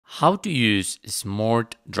How to use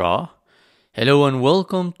SmartDraw. Hello and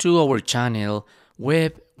welcome to our channel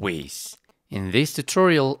Whizz. In this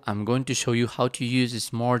tutorial, I'm going to show you how to use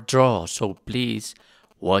SmartDraw, so please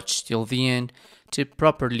watch till the end to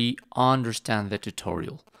properly understand the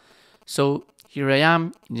tutorial. So here I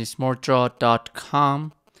am in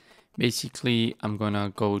smartdraw.com. Basically, I'm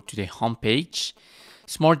gonna go to the home page.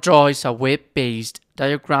 SmartDraw is a web-based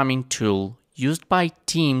diagramming tool used by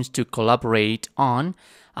teams to collaborate on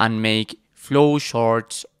and make flow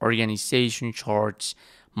charts, organization charts,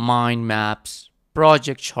 mind maps,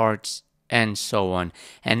 project charts, and so on,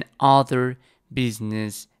 and other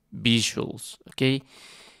business visuals. Okay.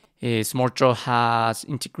 SmartDraw has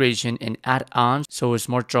integration and add-ons. So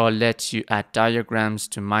SmartDraw lets you add diagrams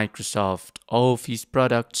to Microsoft Office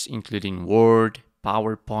products, including Word,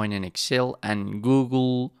 PowerPoint, and Excel, and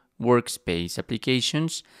Google Workspace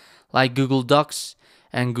applications like Google Docs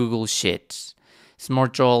and Google Sheets.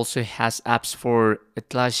 SmartDraw also has apps for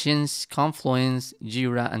Atlassian, Confluence,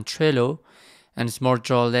 Jira, and Trello. And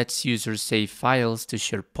SmartDraw lets users save files to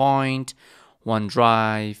SharePoint,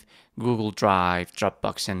 OneDrive, Google Drive,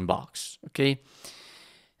 Dropbox, and Box. Okay,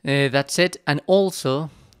 that's it. And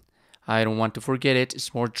also, I don't want to forget it,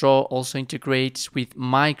 SmartDraw also integrates with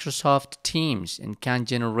Microsoft Teams and can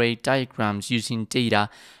generate diagrams using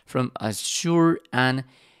data from Azure and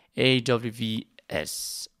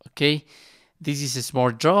AWS. Okay, this is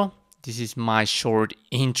SmartDraw. This is my short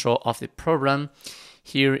intro of the program.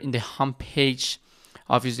 Here in the home page,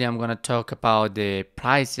 obviously I'm going to talk about the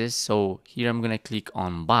prices. So here I'm going to click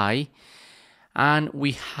on buy. And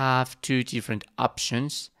we have two different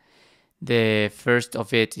options. The first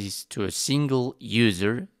of it is to a single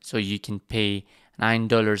user. So you can pay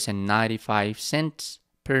 $9.95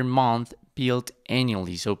 per month billed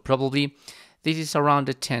annually. So probably this is around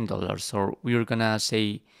the $10. Or we're going to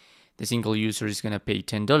say the single user is going to pay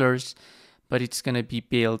 $10. But it's going to be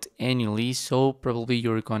billed annually, so probably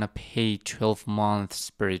you're going to pay 12 months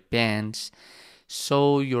per advance,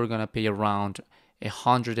 so you're going to pay around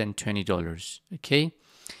 $120, okay?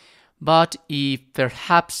 But if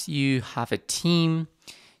perhaps you have a team,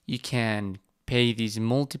 you can pay these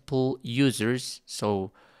multiple users,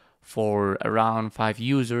 so for around 5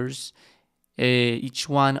 users, each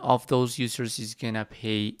one of those users is going to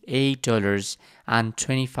pay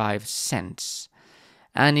 $8.25.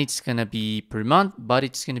 And it's going to be per month, but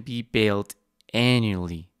it's going to be billed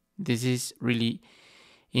annually. This is really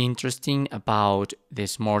interesting about the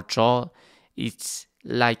SmartDraw. It's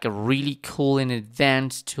like a really cool and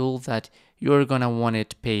advanced tool that you're going to want to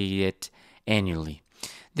pay it annually.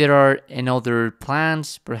 There are another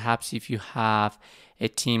plans, perhaps if you have a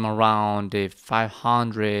team around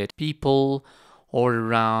 500 people or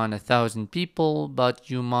around 1,000 people, but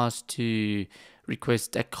you must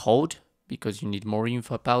request a code because you need more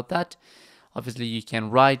info about that. Obviously, you can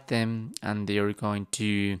write them and they are going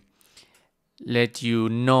to let you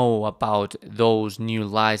know about those new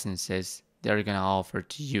licenses they're going to offer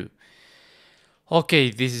to you. Okay,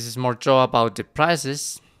 this is SmartDraw about the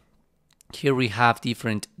prices. Here we have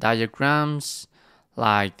different diagrams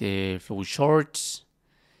like the flow charts.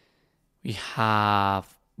 We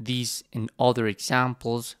have these and other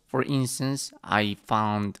examples. For instance, I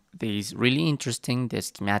found these really interesting, the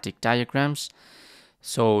schematic diagrams.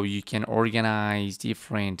 So you can organize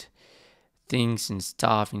different things and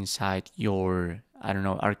stuff inside your,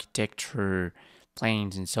 architecture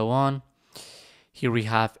planes and so on. Here we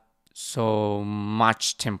have so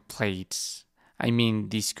much templates. I mean,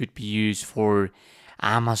 this could be used for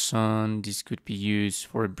Amazon, this could be used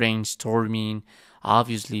for brainstorming,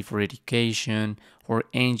 obviously for education, for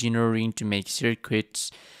engineering to make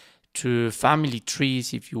circuits, to family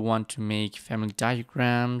trees if you want to make family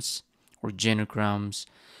diagrams or genograms,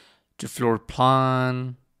 to floor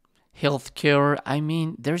plan, healthcare. I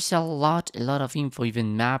mean, there's a lot of info,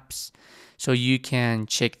 even maps. So you can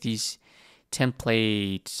check these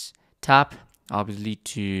templates tab, obviously,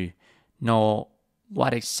 to know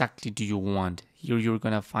what exactly do you want. Here you're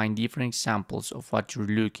gonna find different examples of what you're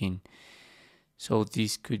looking. So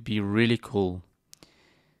this could be really cool.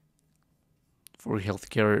 For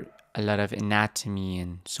healthcare, a lot of anatomy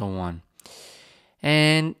and so on.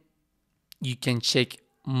 And you can check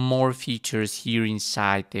more features here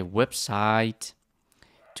inside the website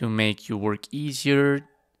to make your work easier,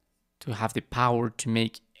 to have the power to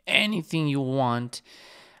make anything you want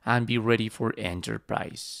and be ready for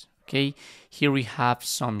enterprise. Okay, here we have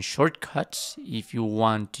some shortcuts if you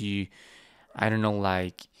want to,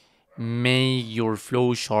 make your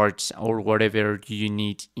flow charts or whatever you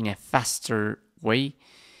need in a faster way.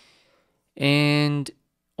 And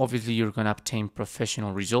obviously you're going to obtain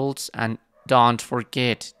professional results. And don't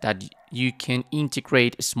forget that you can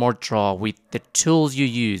integrate SmartDraw with the tools you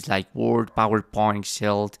use like Word, PowerPoint,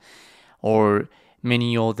 Excel, or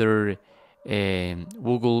many other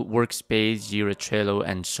Google Workspace, Jira, Trello,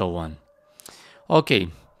 and so on. Okay,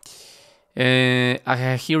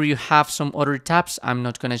 here you have some other tabs. I'm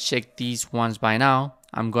not gonna check these ones by now.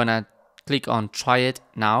 I'm gonna click on try it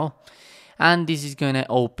now, and this is gonna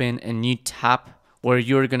open a new tab where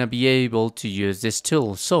you're gonna be able to use this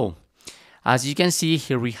tool. So as you can see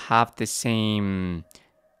here, we have the same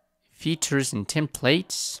features and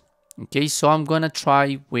templates. Okay, so I'm gonna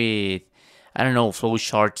try with, I don't know,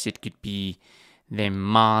 flowcharts. It could be the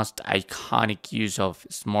most iconic use of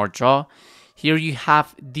SmartDraw. Here you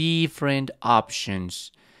have different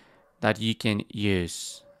options that you can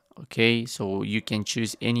use. Okay, so you can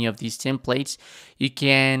choose any of these templates. You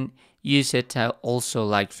can use it also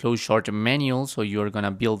like flowchart manual, so you're gonna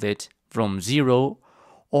build it from zero,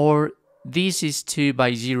 or this is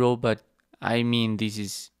 2x0, but I mean this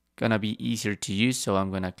is gonna be easier to use, so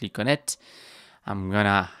I'm gonna click on it. I'm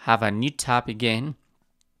gonna have a new tab again,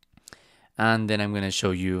 and then I'm gonna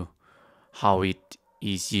show you how it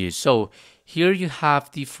is used. So here you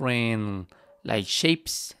have different like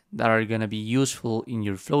shapes that are gonna be useful in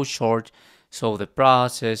your flowchart. So the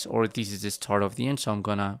process, or this is the start of the end. So I'm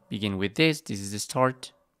gonna begin with this. This is the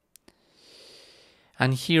start.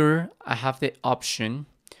 And here I have the option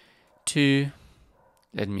to,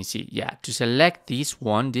 let me see, yeah, to select this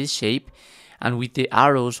one, this shape, and with the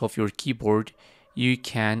arrows of your keyboard, you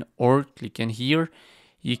can, or click in here,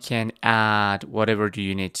 you can add whatever do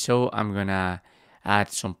you need. So I'm gonna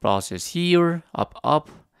add some process here, up,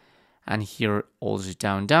 and here also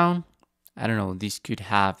down. I don't know, this could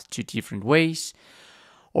have two different ways.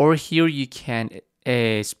 Or here you can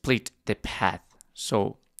split the path.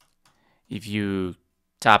 So if you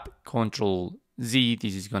tap Ctrl Z,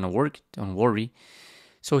 this is gonna work, don't worry.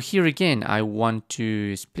 So here again, I want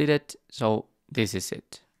to split it, so this is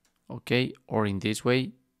it. Okay, or in this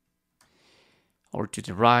way, or to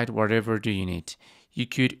the right, whatever do you need. You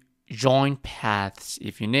could join paths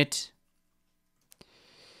if you need.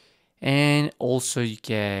 And also you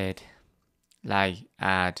could like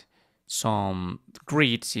add some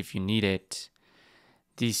grids if you need it.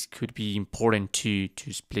 This could be important to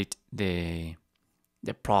split the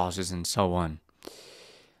process and so on.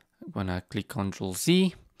 I'm gonna click Ctrl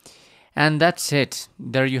Z, and that's it.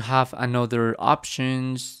 There you have another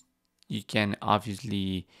options. You can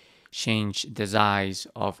obviously change the size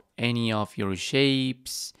of any of your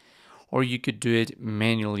shapes, or you could do it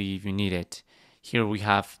manually if you need it. Here we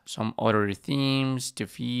have some other themes to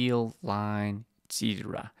fill, line,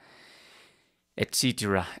 etc.,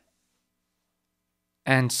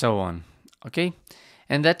 and so on. Okay,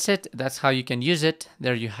 and that's it. That's how you can use it.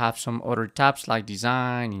 There you have some other tabs like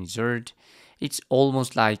design, insert. It's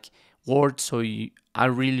almost like Word, so I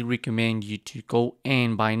really recommend you to go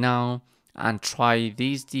in by now and try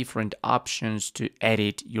these different options to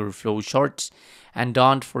edit your flowcharts. And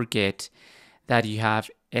don't forget that you have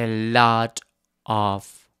a lot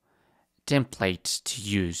of templates to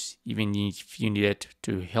use, even if you need it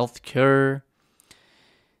to healthcare.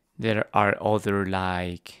 There are other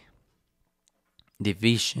like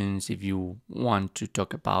divisions if you want to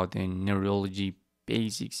talk about the neurology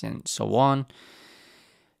basics and so on.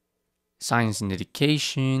 Science and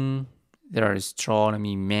education. There are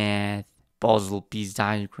astronomy, math, puzzle piece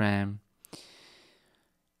diagram,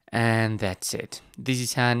 and that's it. This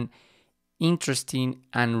is an interesting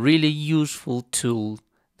and really useful tool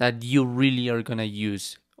that you really are gonna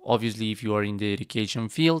use, obviously if you are in the education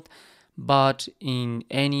field, but in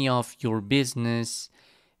any of your business,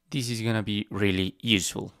 this is gonna be really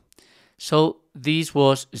useful. So this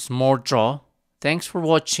was SmartDraw. Thanks for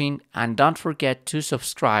watching, and don't forget to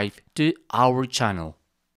subscribe to our channel.